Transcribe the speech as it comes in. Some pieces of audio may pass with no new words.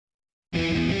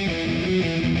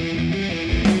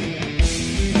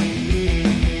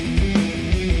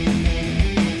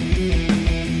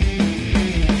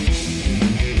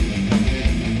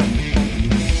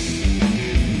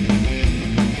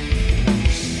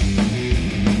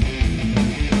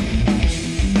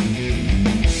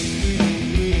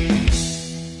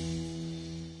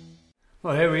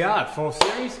Well, here we are, 4th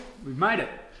series. We've made it.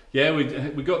 Yeah,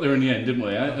 we got there in the end, didn't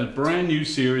we? A brand new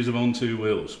series of On Two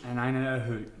Wheels. And ain't it a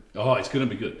hoot? Oh, it's going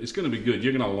to be good. It's going to be good.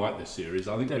 You're going to like this series.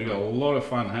 I think Definitely. we've got a lot of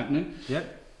fun happening.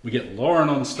 Yep. We get Lauren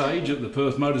on stage at the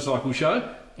Perth Motorcycle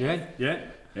Show. Yeah. Yeah,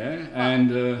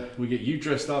 and we get you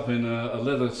dressed up in a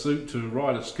leather suit to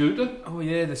ride a scooter. Oh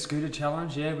yeah, the scooter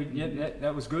challenge. Yeah,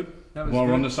 that was good. That was While good.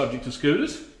 we're on the subject of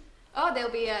scooters. Oh,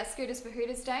 there'll be Scooters for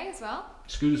Hooters Day as well.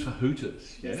 Scooters for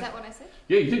Hooters. Yeah. Is that what I said?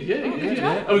 Yeah, you did. Yeah.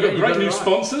 Yeah. And we've got Yeah, great new right.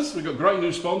 sponsors. We've got great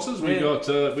new sponsors. We've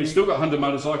still got 100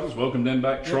 Motorcycles. Welcome them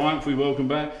back. Yep. Triumph, we welcome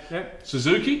back. Yep.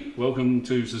 Suzuki, welcome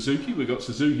to Suzuki. We've got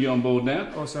Suzuki on board now.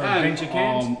 Also and Adventure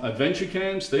Cams. Adventure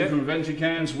Cams, Steve from Adventure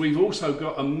Cams. We've also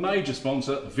got a major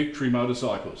sponsor, Victory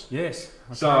Motorcycles. Yes.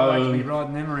 I So- can't wait to be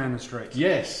riding them around the streets.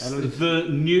 Yes, the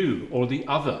new or the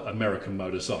other American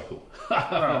motorcycle.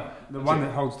 Well, the one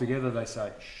that holds together, they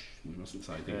say. We mustn't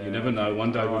say things. Yeah. You never know.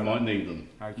 One day we Right. might need them.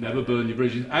 Okay. Never burn your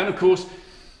bridges. And of course,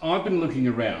 I've been looking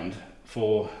around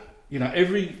for,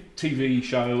 every TV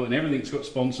show and everything's got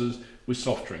sponsors with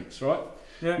soft drinks, right?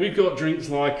 Yeah. We've got drinks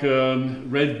like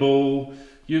Red Bull.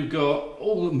 You've got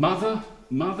all the Mother.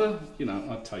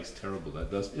 That tastes terrible.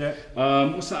 That does. Yeah.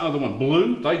 What's that other one?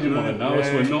 Blue. They didn't want to know us.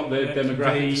 We're not their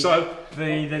demographic.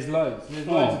 There's loads. There's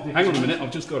loads of Hang on a different- minute.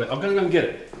 I've just got it. I'm going to go and get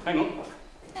it. Hang on.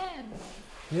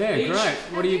 Yeah, Each- great.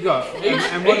 What do you got?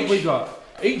 And what have we got?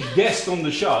 Each guest on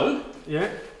the show Yeah.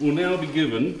 will now be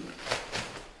given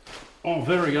our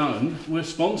very own. We're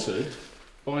sponsored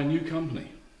by a new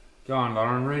company. Go on,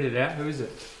 Lauren. Read it out. Who is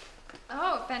it?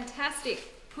 Oh, fantastic.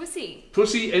 Pussy.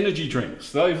 Pussy Energy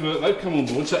Drinks. They've come on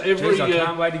board. So every Jeez, I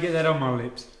can't wait to get that on my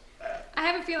lips. I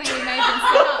have a feeling we made them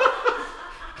set up.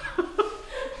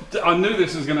 I knew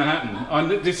this was going to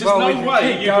happen. This is Well, no we can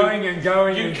way keep you going can, and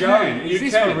going you and can, going. You Is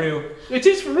this can. for real? It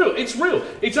is for real. It's real.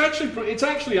 It's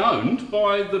actually owned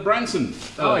by the Branson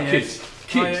kids.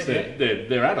 Yeah.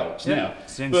 They're adults Yeah. now.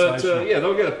 Sensational. But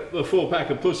they'll get a 4-pack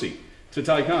of pussy to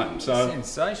take home. So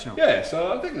Sensational. yeah,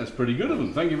 so I think that's pretty good of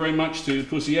them. Thank you very much to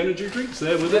Pussy Energy Drinks.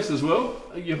 They're with us as well.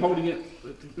 Are you holding it?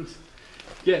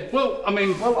 Yeah. Well, I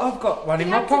mean, Well, I've got one in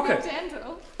my That's a pocket. good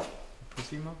handle.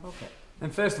 Pussy in my pocket.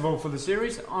 And first of all, for the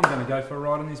series, I'm going to go for a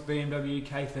ride on this BMW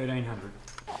K1300.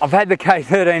 I've had the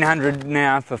K1300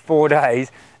 now for 4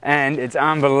 days and it's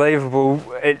unbelievable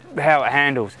how it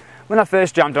handles. When I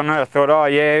first jumped on it I thought, oh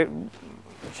yeah,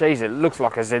 geez, it looks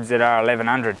like a ZZR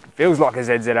 1100, feels like a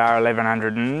ZZR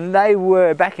 1100, and they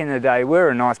were, back in the day, were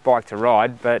a nice bike to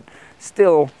ride, but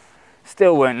still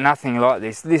weren't nothing like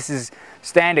this. This is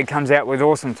standard, comes out with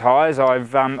awesome tyres.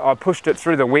 I pushed it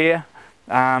through the Weir,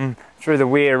 through the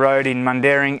Weir Road in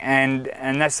Mundaring, and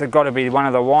that's got to be one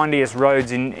of the windiest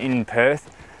roads in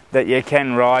Perth that you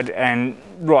can ride and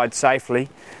ride safely.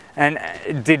 And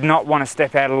it did not want to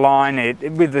step out of line.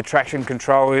 With the traction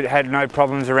control, it had no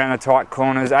problems around the tight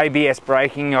corners. ABS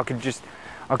braking, I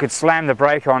could slam the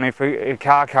brake on if a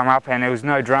car come up, and there was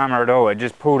no drama at all. It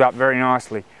just pulled up very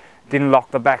nicely. Didn't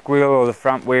lock the back wheel or the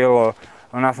front wheel or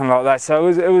nothing like that. So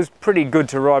it was pretty good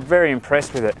to ride. Very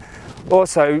impressed with it.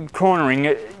 Also,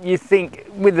 cornering, you think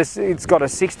with this, it's got a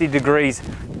 60 degrees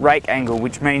rake angle,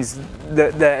 which means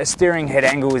the steering head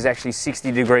angle is actually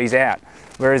 60 degrees out,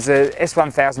 whereas the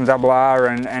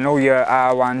S1000RR and all your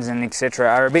R1s and etc.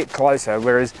 are a bit closer,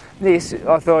 whereas this,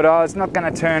 I thought, oh, it's not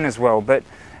going to turn as well, but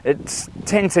you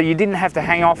didn't have to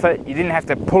hang off it, you didn't have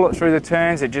to pull it through the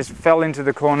turns, it just fell into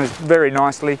the corners very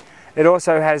nicely. It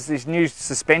also has this new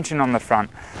suspension on the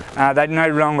front. They no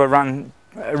longer run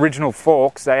original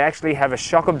forks. They actually have a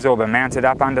shock absorber mounted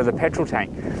up under the petrol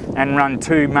tank and run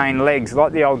 2 main legs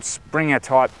like the old Springer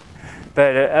type,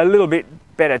 but a little bit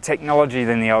better technology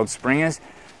than the old Springers.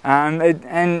 And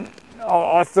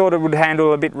I thought it would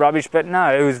handle a bit rubbish, but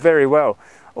no, it was very well.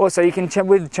 Also, you can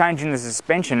with changing the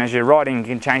suspension as you're riding, you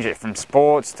can change it from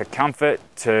sports to comfort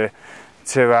to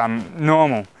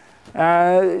normal.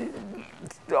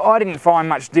 I didn't find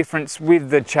much difference with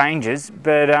the changes,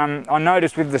 but I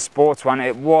noticed with the sports one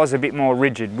it was a bit more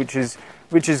rigid, which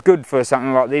is good for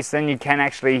something like this. Then you can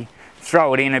actually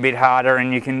throw it in a bit harder,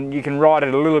 and you can ride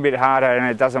it a little bit harder, and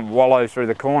it doesn't wallow through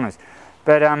the corners.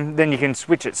 But then you can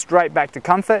switch it straight back to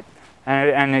comfort,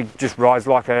 and it just rides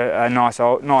like a nice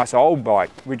old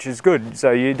bike, which is good.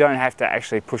 So you don't have to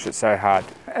actually push it so hard.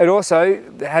 It also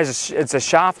it's a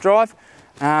shaft drive.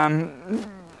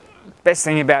 Best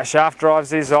thing about shaft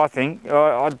drives is, I think,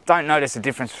 I don't notice a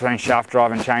difference between shaft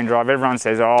drive and chain drive. Everyone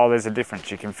says, oh, there's a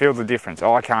difference, you can feel the difference.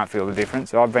 I can't feel the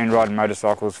difference. I've been riding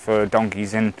motorcycles for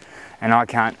donkeys and I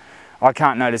can't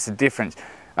notice a difference.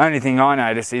 Only thing I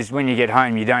notice is when you get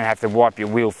home, you don't have to wipe your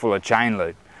wheel full of chain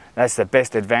lube. That's the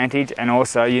best advantage, and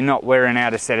also you're not wearing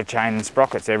out a set of chain and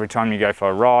sprockets every time you go for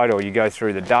a ride or you go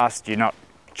through the dust. You're not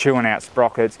chewing out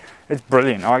sprockets. It's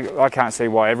brilliant. I can't see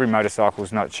why every motorcycle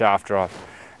is not shaft drive.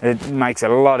 It makes it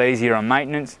a lot easier on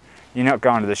maintenance. You're not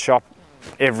going to the shop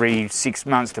every 6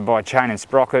 months to buy chain and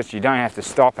sprockets. You don't have to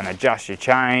stop and adjust your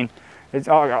chain. It's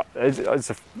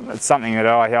something that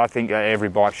I think every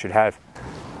bike should have.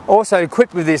 Also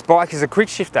equipped with this bike is a quick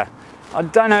shifter. I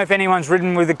don't know if anyone's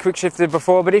ridden with a quick shifter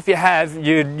before, but if you have,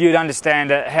 you'd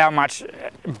understand how much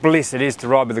bliss it is to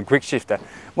ride with a quick shifter.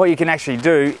 What you can actually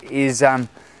do is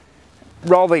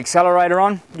roll the accelerator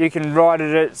on. You can ride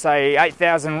it at, say,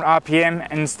 8,000 RPM,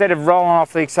 and instead of rolling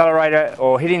off the accelerator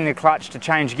or hitting the clutch to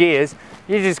change gears,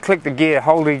 you just click the gear,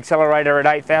 hold the accelerator at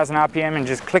 8,000 RPM and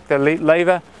just click the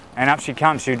lever, and up she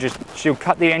comes. She'll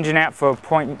cut the engine out for a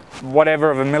point whatever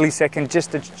of a millisecond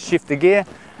just to shift the gear,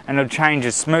 and it'll change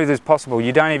as smooth as possible.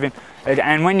 You don't even,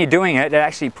 and when you're doing it, it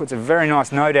actually puts a very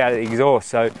nice note out of the exhaust,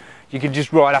 so you could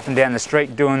just ride up and down the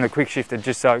street doing the quick shifter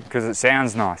just so, because it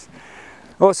sounds nice.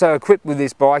 Also equipped with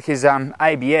this bike is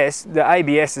ABS. The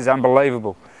ABS is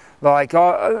unbelievable. Like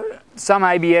some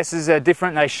ABSs are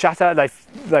different. They shutter.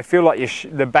 They feel like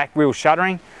the back wheel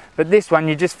shuttering. But this one,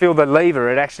 you just feel the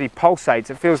lever. It actually pulsates.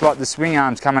 It feels like the swing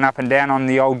arms coming up and down on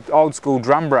the old school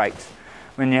drum brakes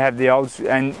when you have the old,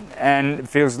 and it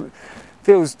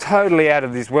feels totally out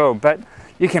of this world. But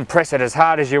you can press it as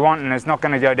hard as you want, and it's not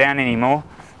going to go down anymore.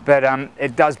 But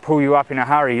it does pull you up in a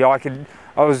hurry.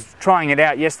 I was trying it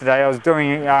out yesterday. I was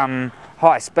doing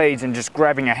high speeds and just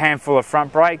grabbing a handful of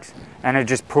front brakes, and it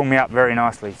just pulled me up very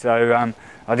nicely. So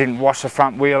I didn't wash the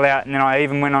front wheel out, and then I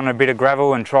even went on a bit of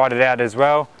gravel and tried it out as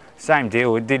well. Same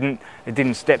deal. It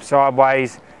didn't step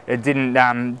sideways. It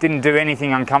didn't do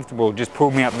anything uncomfortable. It just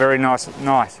pulled me up very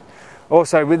nice.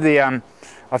 Also with the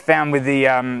I found with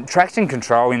the traction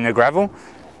control in the gravel,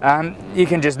 you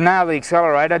can just nail the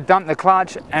accelerator, dump the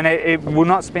clutch, and it will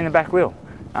not spin the back wheel.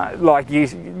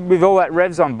 With all that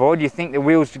revs on board, you think the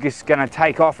wheel's just going to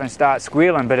take off and start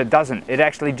squealing, but it doesn't. It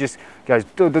actually just goes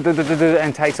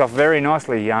and takes off very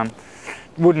nicely. And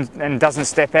doesn't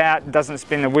step out, doesn't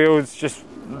spin the wheel. It's just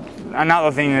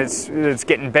another thing that's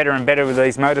getting better and better with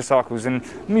these motorcycles. And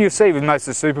you'll see with most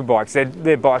of the super bikes,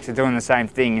 their bikes are doing the same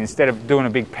thing. Instead of doing a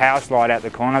big power slide out the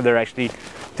corner, they're actually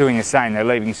doing the same. They're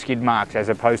leaving skid marks as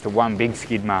opposed to one big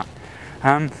skid mark.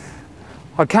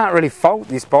 I can't really fault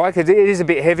this bike. It is a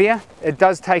bit heavier. It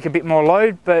does take a bit more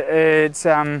load, but it's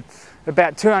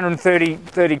about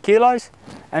 230 kilos,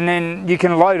 and then you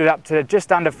can load it up to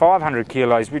just under 500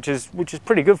 kilos, which is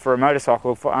pretty good for a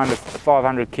motorcycle, for under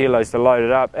 500 kilos to load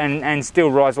it up and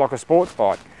still rides like a sports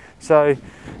bike. So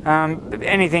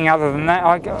anything other than that,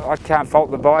 I can't fault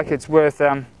the bike. It's worth,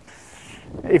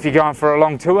 if you're going for a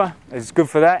long tour, it's good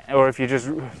for that, or if you're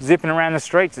just zipping around the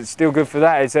streets, it's still good for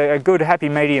that. It's a good happy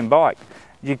medium bike.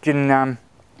 You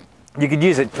could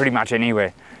use it pretty much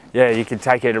anywhere. Yeah, you could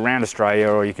take it around Australia,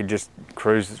 or you could just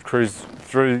cruise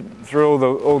through all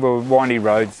the windy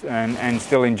roads and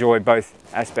still enjoy both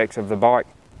aspects of the bike.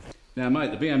 Now,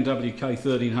 mate, the BMW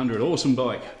K1300, awesome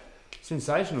bike.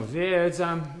 Sensational. Yeah, it's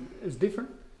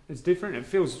different. It's different.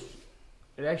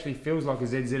 It actually feels like a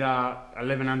ZZR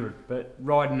 1100, but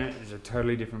riding it is a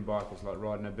totally different bike. It's like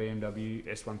riding a BMW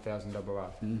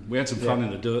S1000RR. We had some fun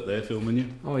in the dirt there filming you.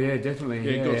 Oh yeah, definitely.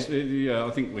 Yeah,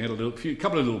 I think we had a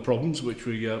couple of little problems, which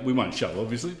we won't show,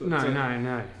 obviously. But,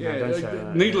 No. Yeah, Don't say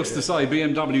that. needless to say,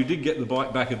 BMW did get the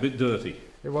bike back a bit dirty.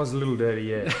 It was a little dirty,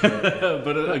 yeah.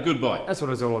 But a good bike. That's what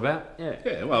it's all about. Yeah.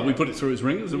 Yeah, well, we put it through its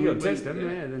ringers. You got to test them,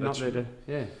 yeah. They're not there to.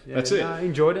 Yeah. That's it.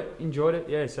 Enjoyed it.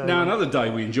 Yeah. So now, another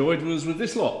day we enjoyed was with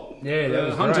this lot. Yeah, that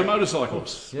was Hunter great.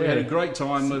 Motorcycles. Yeah. We had a great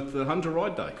time at the Hunter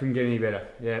Ride Day. Couldn't get any better.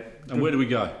 Yeah. And where do we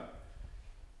go?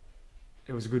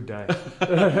 It was a good day.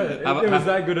 it was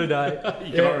that good a day.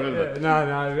 You can't remember.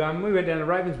 No. We went down to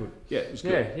Ravenswood. Yeah, it was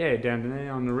good. Yeah, down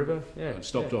there on the river. Yeah. And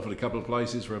stopped off at a couple of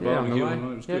places for a Yeah, on the barbecue. way.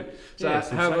 And it was Yeah. good. So Yeah,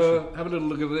 have a little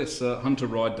look at this Hunter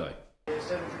Ride Day.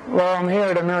 Well, I'm here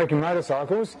at American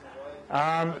Motorcycles.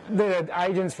 They're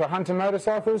agents for Hunter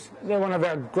Motorcycles. They're one of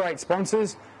our great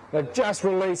sponsors. They've just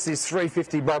released this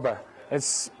 350 bobber.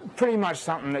 It's pretty much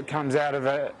something that comes out of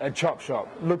a chop shop.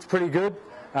 Looks pretty good.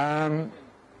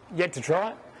 Yet to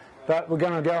try it. But we're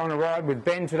going to go on a ride with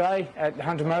Ben today at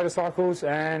Hunter Motorcycles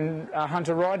and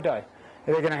Hunter Ride Day.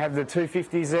 They're going to have the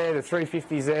 250s there, the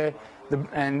 350s there,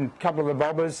 and a couple of the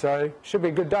bobbers, so should be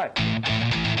a good day.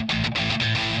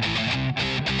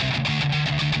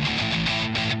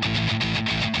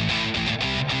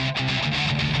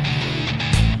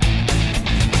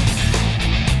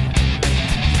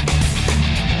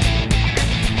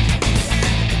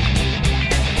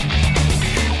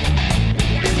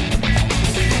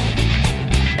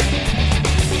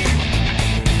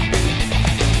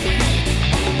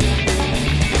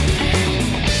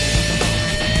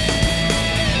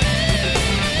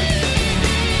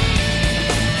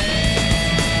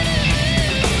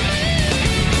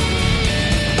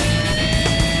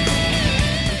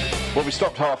 we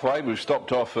stopped halfway. We've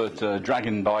stopped off at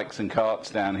Dragon Bikes and Carts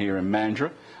down here in Mandurah.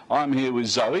 I'm here with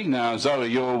Zoe. Now, Zoe,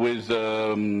 you're with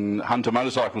Hunter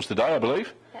Motorcycles today, I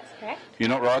believe. That's correct. You're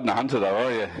not riding a Hunter, though,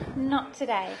 are you? Not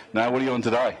today. No, what are you on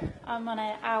today? I'm on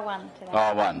a R1 today.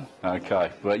 R1,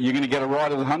 okay. But you're going to get a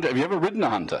ride of the Hunter. Have you ever ridden a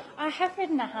Hunter? I have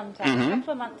ridden a Hunter. A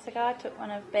couple of months ago, I took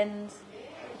one of Ben's,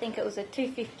 I think it was a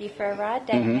 250 for a ride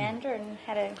down in Mandurah, and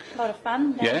had a lot of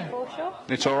fun down the foreshore.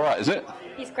 It's all right, is it?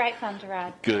 He's great fun to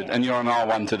ride. Good. Yeah. And you're on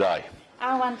R1 today?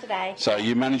 R1 today. So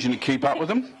you're managing to keep up with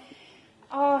them?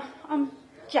 Oh, I'm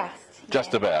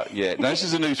Just about, yeah. Now, this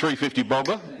is a new 350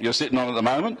 bobber you're sitting on at the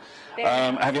moment.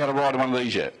 Have you had a ride on one of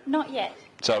these yet? Not yet.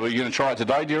 So are you going to try it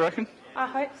today, do you reckon? I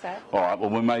hope so. All right, well,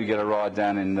 we may get a ride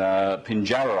down in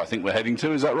Pinjarra, I think we're heading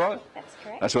to, is that right? That's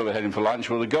correct. That's where we're heading for lunch.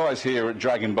 Well, the guys here at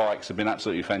Dragon Bikes have been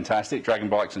absolutely fantastic. Dragon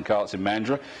Bikes and Carts in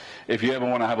Mandurah. If you ever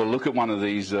want to have a look at one of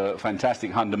these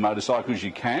fantastic Honda motorcycles,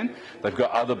 you can. They've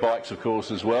got other bikes, of course,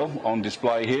 as well on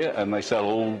display here, and they sell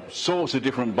all sorts of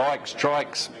different bikes,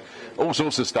 trikes, all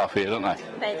sorts of stuff here, don't they?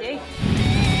 They do.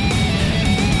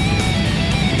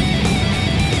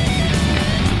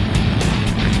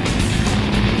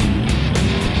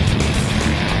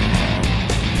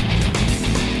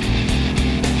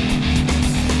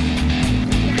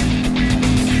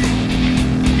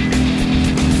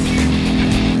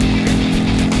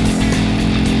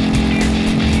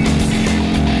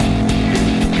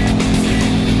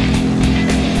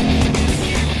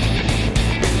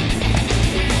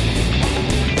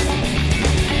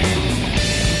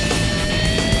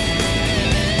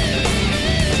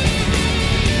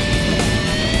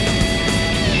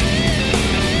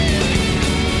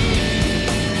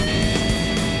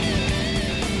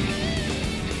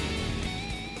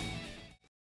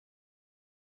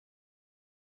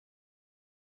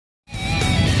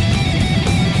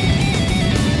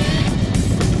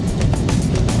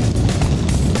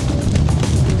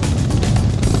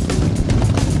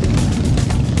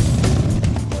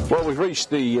 We've reached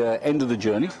the end of the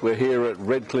journey. We're here at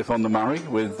Redcliffe-on-the-Murray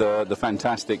with the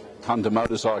fantastic Hunter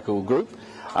Motorcycle Group.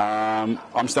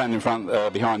 I'm standing in front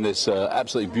behind this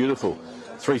absolutely beautiful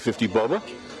 350 bobber.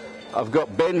 I've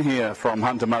got Ben here from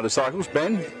Hunter Motorcycles.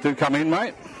 Ben, do come in,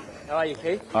 mate. How are you,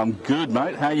 Keith? I'm good,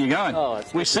 mate. How are you going? Oh,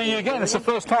 it's we see you again. It's the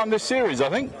first time this series, I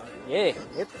think. Yeah,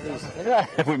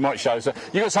 yep. We might show. So,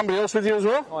 you got somebody else with you as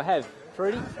well? I have.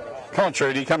 Trudy? Come on,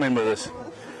 Trudy, come in with us.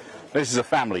 This is a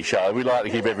family show. We like to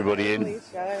keep everybody in.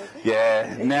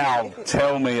 Yeah. Now,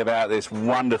 tell me about this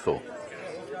wonderful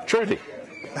Trudy.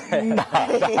 No, tell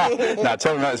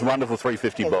me about this wonderful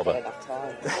 350 bobber.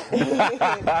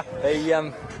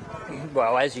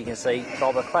 Well, as you can see,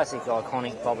 bobber, classic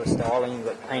iconic bobber styling. You've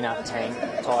got peanut tank,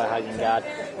 tyre hugging guard.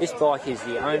 This bike is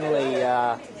the only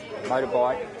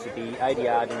motorbike to be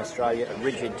ADR'd in Australia,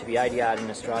 rigid to be ADR'd in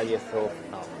Australia for,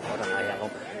 I don't know how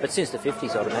long, but since the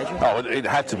 50s, I'd imagine. Oh, it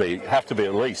have to be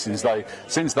at least since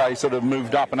they sort of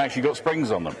moved up and actually got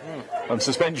springs on them and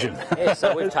suspension. Yeah,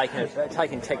 so we've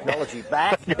taken technology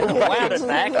back, wound it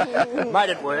back, made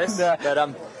it worse.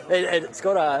 But it's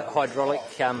got a hydraulic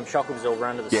shock absorber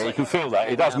under the seat. Yeah, you can feel that.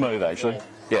 It does move actually.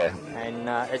 Yeah. And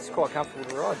it's quite comfortable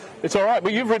to ride. It's all right.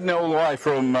 Well, you've ridden it all the way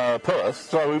from Perth,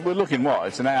 so we're looking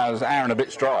it's an hour and a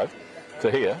bit's drive to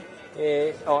here.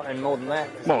 Yeah, and more than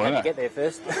that. More than you that. had to get there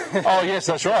first. Oh, yes,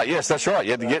 that's right. You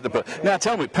had to get the... Now,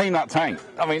 tell me, peanut tank.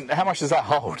 I mean, how much does that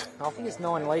hold? I think it's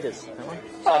 9 litres.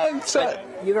 So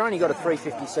you've only got a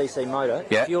 350cc motor,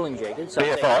 fuel injected. So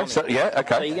BFI, so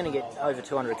okay. So you're going to get over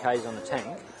 200 k's on the tank.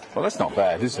 Well, that's not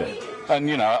bad, is it?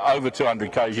 And, over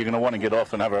 200 k's, you're going to want to get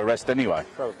off and have a rest anyway.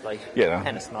 Probably. Yeah.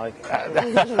 And a smoke.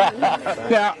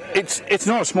 Now, it's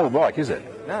not a small bike, is it?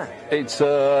 No. It's,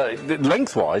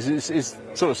 lengthwise, it's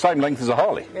sort of same length as a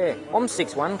Harley. Yeah. I'm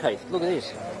 6'1", Keith. Look at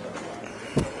this.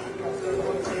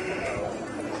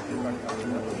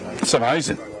 That's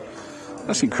amazing.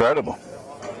 That's incredible.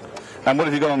 And what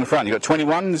have you got on the front? You got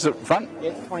 21s at the front?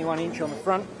 Yeah, 21-inch on the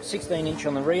front, 16-inch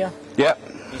on the rear. Yep.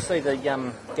 You see the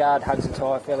guard hugs the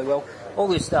tyre fairly well. All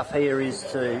this stuff here is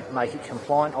to make it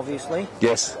compliant, obviously.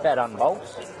 Yes. That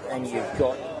unbolts, and you've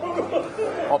got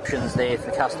options there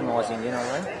for customising, you know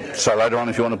what I mean? So later on,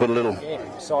 if you want to put a little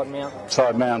side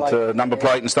mount plate, number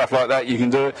plate and stuff like that, you can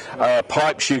do it.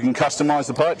 Pipes, you can customise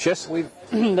the pipes, yes?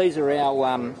 These are our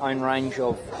own range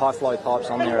of high-flow pipes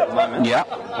on there at the moment. Yeah.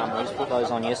 We just put those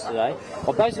on yesterday.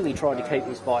 I basically tried to keep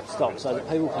this bike stock so that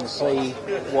people can see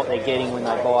what they're getting when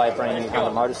they buy a brand new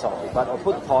Hunter motorcycle. But I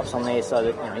put the pipes on there so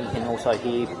that you can also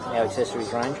hear our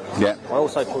accessories range. Yeah. I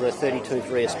also put a 32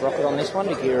 rear sprocket on this one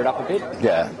to gear it up a bit.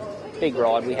 Yeah. big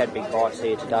ride. We had big bikes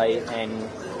here today, and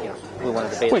you know, we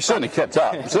wanted to be. We certainly kept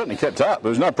up. Certainly kept up. There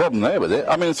was no problem there with it.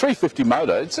 I mean, the 350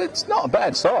 motor, it's not a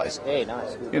bad size. Yeah, no,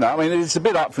 it's good. You know, I mean, it's a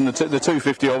bit up from the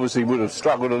 250. Obviously, would have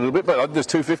struggled a little bit, but there's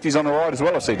 250s on the ride as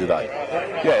well. I see today.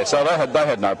 Yeah, so they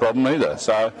had no problem either.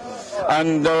 So,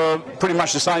 and pretty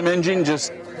much the same engine,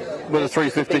 just with a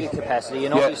 350 bigger capacity,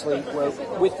 and obviously, well,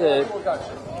 with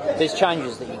there's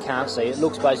changes that you can't see. It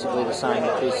looks basically the same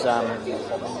with this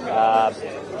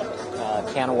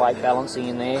counterweight balancing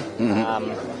in there.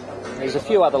 There's a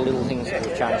few other little things that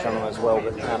we've changed on them as well,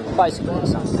 but basically the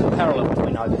same. Parallel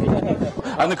between overhead.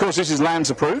 And of course, this is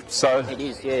LAMS approved, so it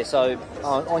is, yeah. So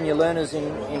on your learners in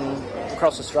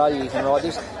across Australia, you can ride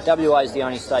this. WA is the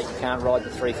only state you can't ride the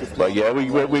 350. But yeah,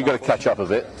 we've got to catch up a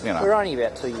bit. You know, we're only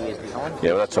about 2 years behind.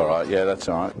 Yeah, well, that's all right. Yeah, that's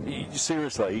all right.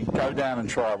 Seriously, go down and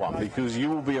try one because you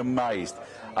will be amazed.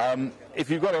 If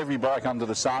you've got every bike under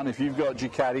the sun, if you've got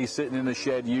Ducatis sitting in the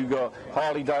shed, you've got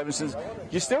Harley Davidsons,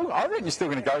 I reckon you're still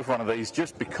going to go for one of these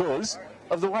just because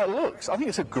of the way it looks. I think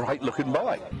it's a great looking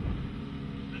bike.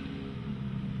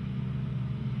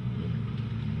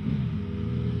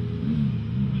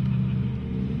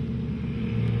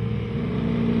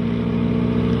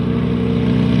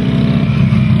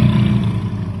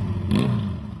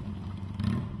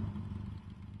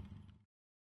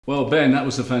 Well, Ben, that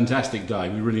was a fantastic day.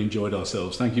 We really enjoyed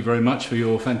ourselves. Thank you very much for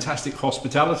your fantastic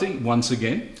hospitality once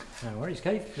again. No worries,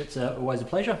 Keith. It's always a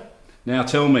pleasure. Now,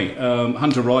 tell me,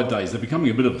 Hunter Ride Days, they're becoming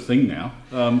a bit of a thing now.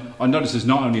 I notice there's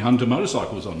not only Hunter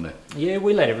motorcycles on there. Yeah,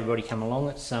 we let everybody come along.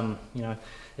 It's, you know,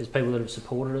 there's people that have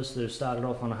supported us that have started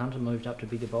off on a Hunter, moved up to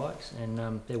bigger bikes,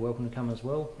 and they're welcome to come as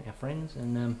well, our friends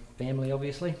and family,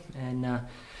 obviously. And,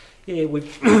 yeah,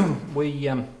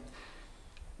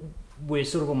 we're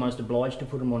sort of almost obliged to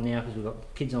put them on now because we've got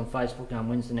kids on Facebook going,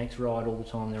 when's the next ride all the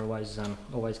time. They're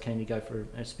always keen to go for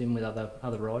a spin with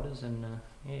other riders. And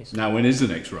yeah. So now, when is the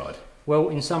next ride? Well,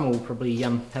 in summer we'll probably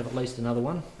have at least another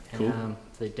one. Cool. And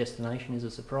the destination is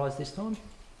a surprise this time.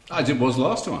 As it was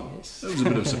last time. Yes. It was a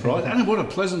bit of a surprise. And what a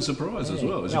pleasant surprise as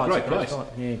well. It was a great place.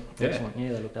 Yeah, excellent.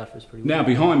 Yeah, they looked after us pretty well. Now,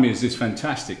 behind me is this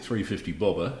fantastic 350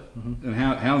 bobber. And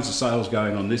how's the sales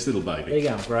going on this little baby?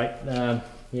 They're going great.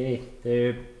 Yeah,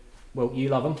 they're... Well, you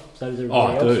love them, so does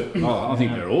everybody else. I do. I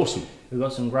think they're awesome. We've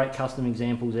got some great custom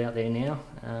examples out there now.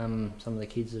 Some of the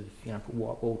kids have, put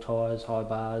white wall tyres, high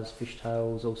bars,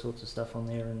 fishtails, all sorts of stuff on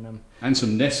there, and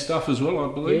some Nest stuff as well,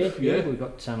 I believe. Yeah, we've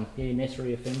got some Nest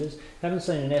reoffenders. Haven't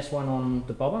seen an S1 on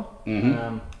the bobber,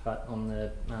 but on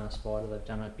the Spider, they've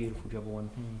done a beautiful job of one.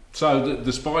 So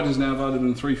the Spider's now available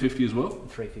in 350 as well.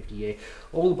 350, yeah.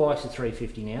 All the bikes are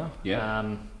 350 now.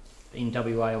 Yeah. In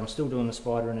WA, I'm still doing the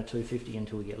Spider and a 250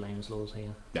 until we get LAMS laws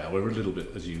here. Yeah, we're a little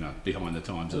bit, as you know, behind the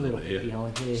times a little bit here.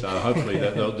 Behind, yeah. So hopefully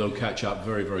they'll catch up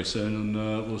very, very soon,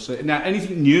 and we'll see. Now,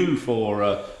 anything new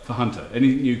for Hunter?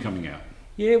 Anything new coming out?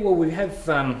 Yeah, well, we have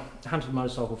Hunter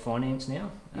Motorcycle Finance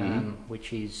now,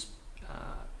 which is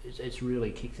it's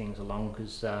really kicked things along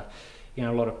because. A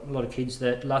lot of kids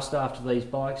that lust after these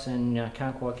bikes and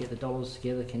can't quite get the dollars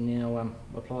together can now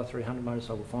apply through Hunter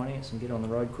Motorcycle Finance and get on the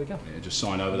road quicker. Yeah, just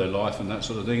sign over their life and that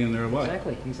sort of thing, and they're away.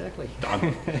 Exactly.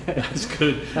 Done. That's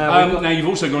good. Now you've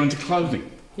also gone into clothing.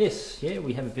 Yes, yeah,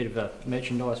 we have a bit of a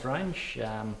merchandise range.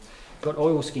 Got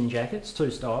oilskin jackets,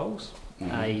 two styles. A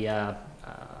what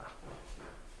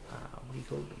do you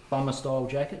call it? Bomber style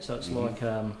jacket, so it's like.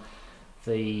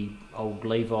 The old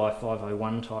Levi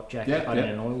 501 type jacket, but in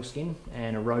an oilskin,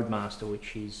 and a Roadmaster,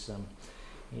 which is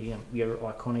your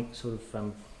iconic sort of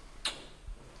what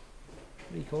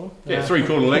do you call it?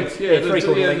 3/4 length. Yeah,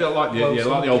 like the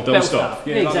old Belstaff.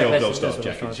 Yeah, like the old Belstaff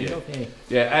jackets.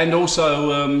 Yeah, and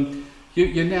also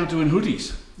you're now doing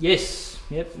hoodies. Yes,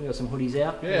 yep, we got some hoodies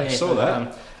out. Yeah, I saw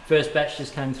that. First batch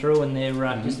just came through and they're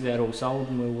just about all sold,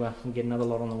 and we'll get another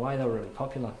lot on the way. They were really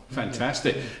popular.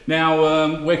 Fantastic.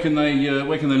 Now, where can they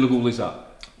look all this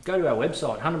up? Go to our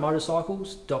website,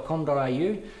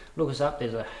 huntermotorcycles.com.au. Look us up.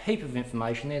 There's a heap of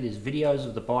information there. There's videos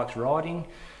of the bikes riding.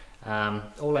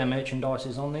 All our merchandise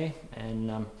is on there,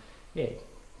 and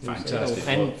fantastic.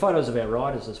 And photos of our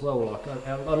riders as well. Like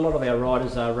a lot of our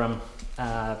riders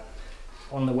are.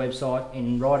 On the website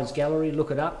in Riders Gallery,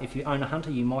 look it up. If you own a Hunter,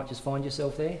 you might just find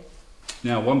yourself there.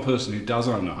 Now, one person who does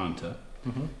own a Hunter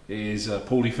is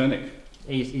Paulie Fennick.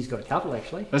 He's got a couple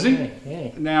actually. Has he?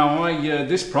 Yeah. Now,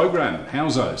 this program,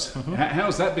 How's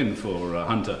how's that been for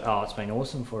Hunter? Oh, it's been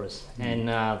awesome for us. And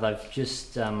they've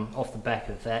just, off the back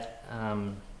of that,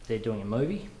 they're doing a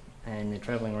movie, and they're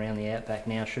travelling around the outback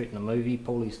now shooting a movie.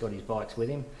 Paulie's got his bikes with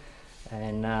him.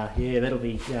 And that'll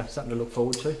be something to look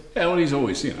forward to. Yeah, well, he's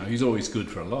always good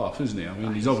for a laugh, isn't he? I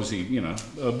mean, he's obviously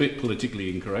a bit politically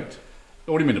incorrect.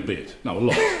 What do you mean a bit? No, a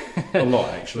lot. A lot,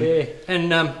 actually. Yeah,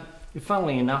 and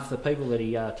funnily enough, the people that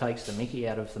he takes the mickey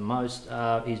out of the most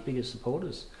are his biggest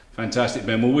supporters. Fantastic,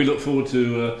 Ben. Well, we look forward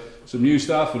to some new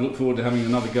stuff. We look forward to having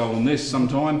another go on this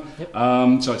sometime. Yep.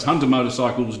 So it's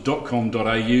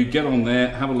huntermotorcycles.com.au. Get on there,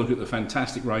 have a look at the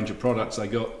fantastic range of products they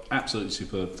got. Absolutely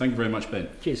superb. Thank you very much, Ben.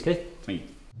 Cheers, Keith. Thank you.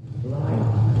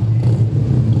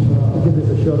 I'll give this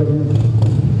a shot again.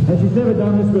 And she's never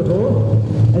done this before,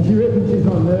 and she reckons she's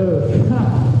not nervous.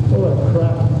 All that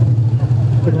crap.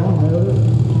 But I'm nervous.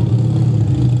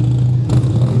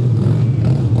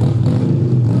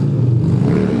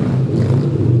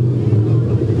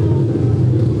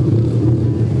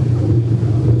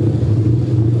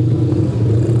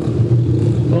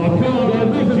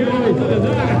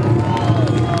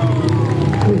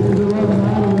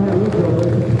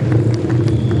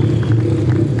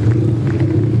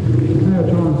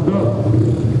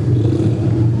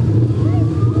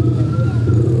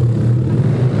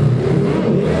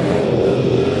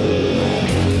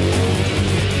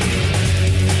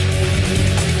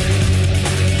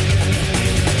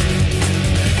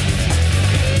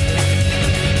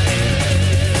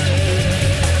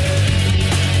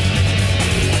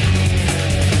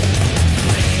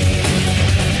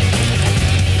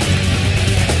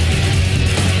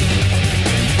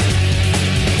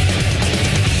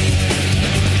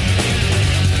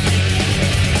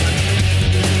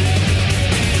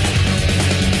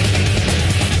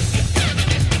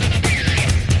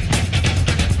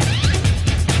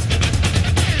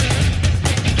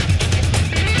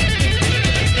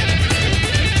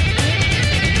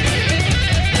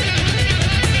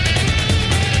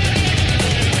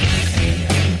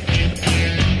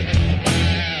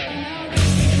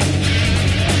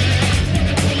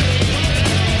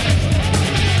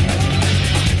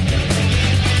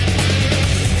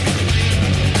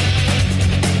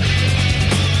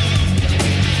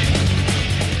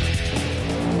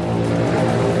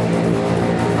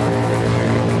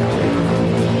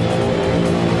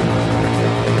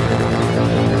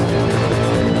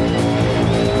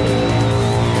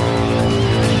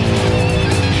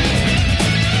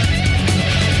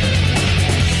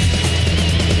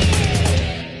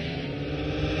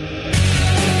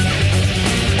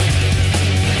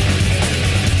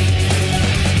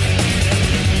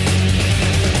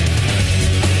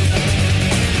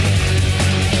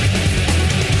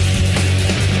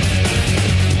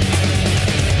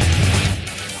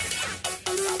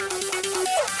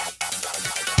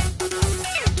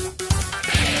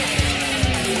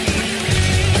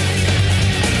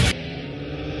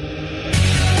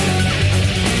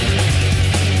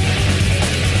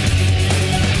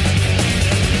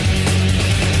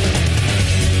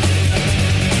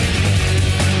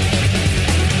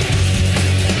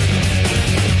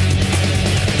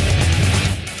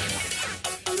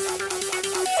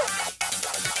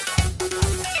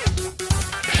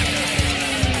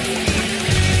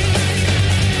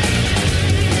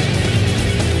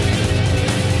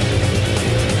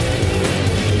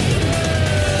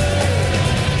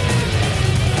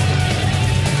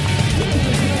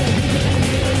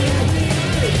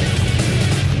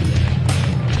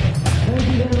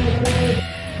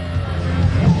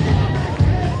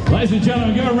 Ladies and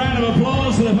gentlemen, give a round of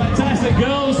applause to the fantastic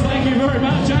girls. Thank you very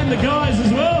much, and the guys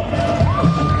as well.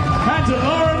 And to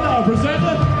Lauren, our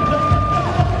presenter.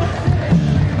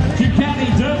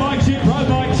 Ducati, dirt bike chick, road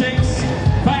bike chicks,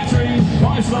 factory,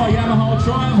 5-star Yamaha,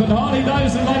 Triumph, and Harley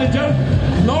Davidson, ladies and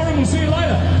gentlemen. Lauren, we'll see you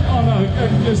later. Oh no,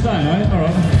 you're staying, eh? All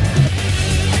right.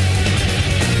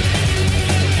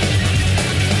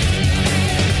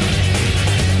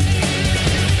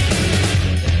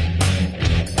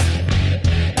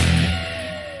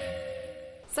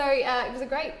 So it was a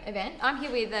great event. I'm here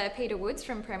with Peter Woods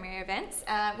from Premier Events.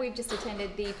 We've just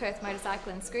attended the Perth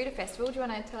Motorcycle and Scooter Festival. Do you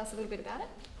want to tell us a little bit about it?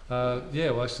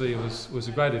 Yeah, well actually it was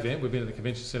a great event. We've been at the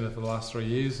convention centre for the last 3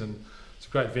 years and it's a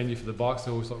great venue for the bikes.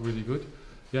 They always look really good.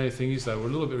 The only thing is though, we're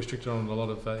a little bit restricted on a lot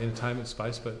of entertainment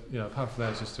space, but you know, apart from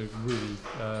that, it's just a really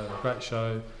great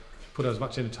show. Put out as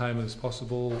much entertainment as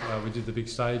possible. We did the big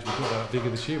stage. We put that up bigger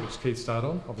this year, which Keith started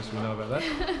on. Obviously, we know about that.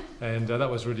 And that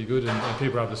was really good. And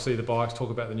people were able to see the bikes, talk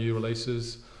about the new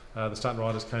releases. The stunt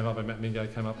riders came up, and Matt Mingo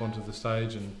came up onto the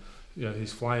stage, and you know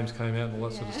his flames came out and all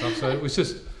that sort of stuff. So it was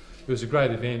a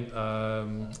great event. You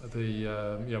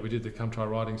know, we did the come try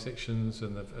riding sections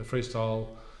and the freestyle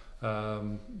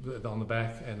on the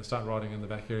back and the stunt riding in the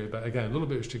back area, but again a little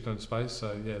bit restricted on space,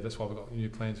 so yeah, that's why we've got new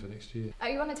plans for next year.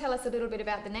 You want to tell us a little bit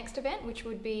about the next event, which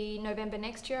would be November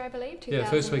next year, I believe? Yeah,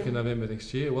 first week in November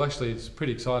next year. Well, actually it's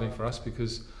pretty exciting for us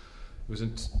because it was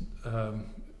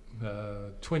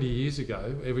 20 years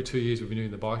ago, every 2 years we've been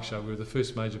doing the bike show. We were the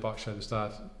first major bike show to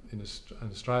start in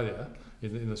Australia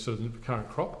in the sort of current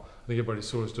crop. I think everybody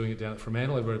saw us doing it down at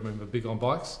Fremantle. Everybody were big on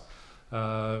bikes.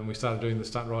 And we started doing the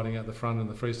stunt riding out the front and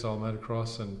the freestyle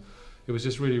motocross, and it was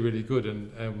just really, really good.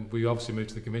 And we obviously moved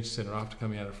to the convention centre after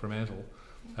coming out of Fremantle.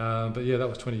 But yeah, that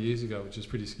was 20 years ago, which is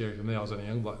pretty scary for me. I was only a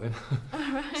young bloke then.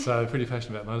 So pretty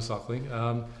passionate about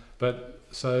motorcycling.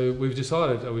 So we've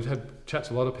decided, we've had chats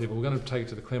with a lot of people, we're going to take it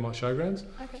to the Claremont Showgrounds.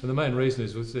 Okay. And the main reason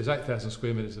is there's 8,000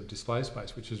 square metres of display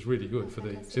space, which is really good for the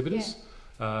exhibitors.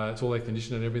 Yeah. It's all air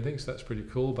conditioned and everything, so that's pretty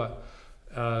cool. But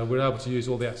we're able to use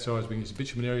all the outsides. We can use the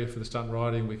bitumen area for the stunt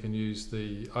riding, we can use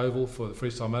the oval for the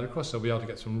freestyle motocross, so we'll be able to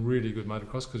get some really good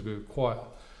motocross because we were quite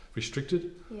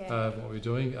restricted what we were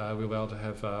doing. We'll be able to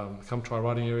have come try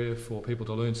riding area for people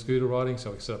to learn scooter riding, so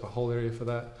we can set up a whole area for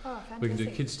that. We can do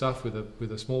kids stuff with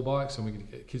the small bikes, and we can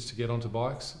get kids to get onto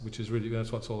bikes, which is really,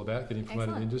 that's what it's all about, getting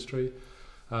promoted in the industry.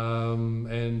 I'm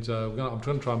trying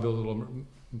to try and build a little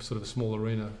sort of a small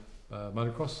arena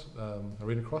motocross,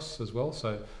 arena cross as well,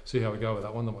 so see how we go with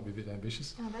that one. That might be a bit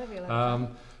ambitious. Oh, that'll be a lot of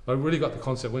fun. But I really got the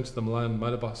concept. Went to the Malone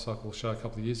Motorcycle Show a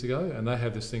couple of years ago, and they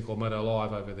have this thing called Moto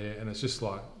Live over there, and it's just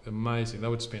like amazing. They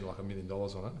would spend like $1 million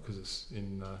on it because it's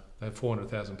in. They have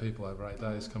 400,000 people over 8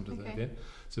 days come to the event.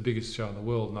 It's the biggest show in the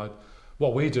world. And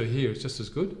what we do here is just as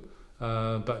good,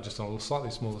 but just on a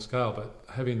slightly smaller scale. But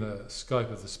having the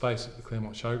scope of the space at the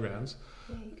Claremont Showgrounds,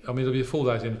 I mean, it'll be a full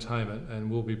day's entertainment,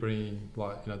 and we'll be bringing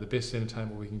the best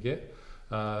entertainment we can get.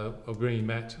 I'll bring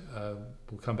Matt,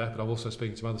 will come back, but I'm also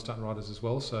speaking to some other stunt riders as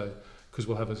well, so because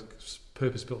we'll have a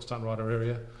purpose-built stunt rider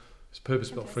area,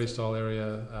 purpose-built freestyle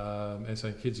area, and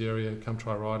so kids area, come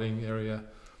try riding area,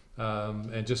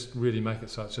 and just really make it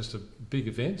so it's just a big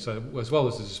event. So as well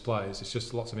as the displays, it's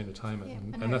just lots of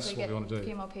entertainment, and that's what we want to do. A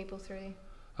few more people through.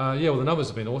 Well, the numbers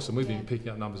have been awesome. We've been picking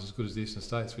up numbers as good as the Eastern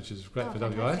States, which is great for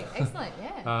WA. Excellent,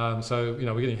 yeah. So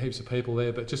we're getting heaps of people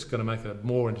there, but just going to make it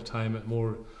more entertainment,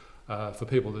 more for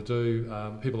people to do.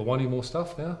 People are wanting more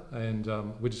stuff now, and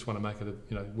we just want to make it.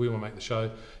 We want to make the show.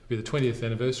 It'll be the 20th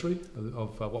anniversary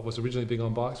of what was originally big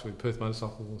on bikes. We're Perth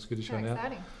Motorcycle and Scooter Show now.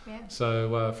 Exciting, yeah.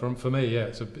 So for me,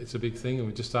 it's a big thing, and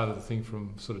we just started the thing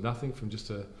from sort of nothing, from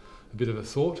just a bit of a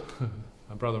thought.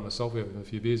 My brother and myself, we have a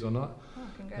few beers all night.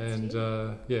 And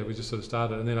we just sort of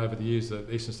started, and then over the years the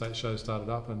Eastern States show started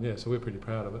up, and so we're pretty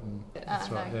proud of it. And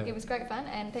it was great fun,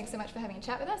 and thanks so much for having a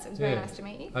chat with us. It was very nice to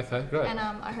meet you. Okay, great. And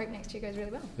I hope next year goes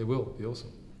really well. It will be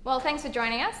awesome. Well, thanks for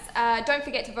joining us. Don't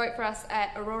forget to vote for us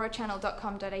at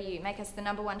aurorachannel.com.au. Make us the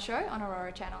 #1 show on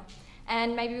Aurora Channel,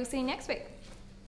 and maybe we'll see you next week.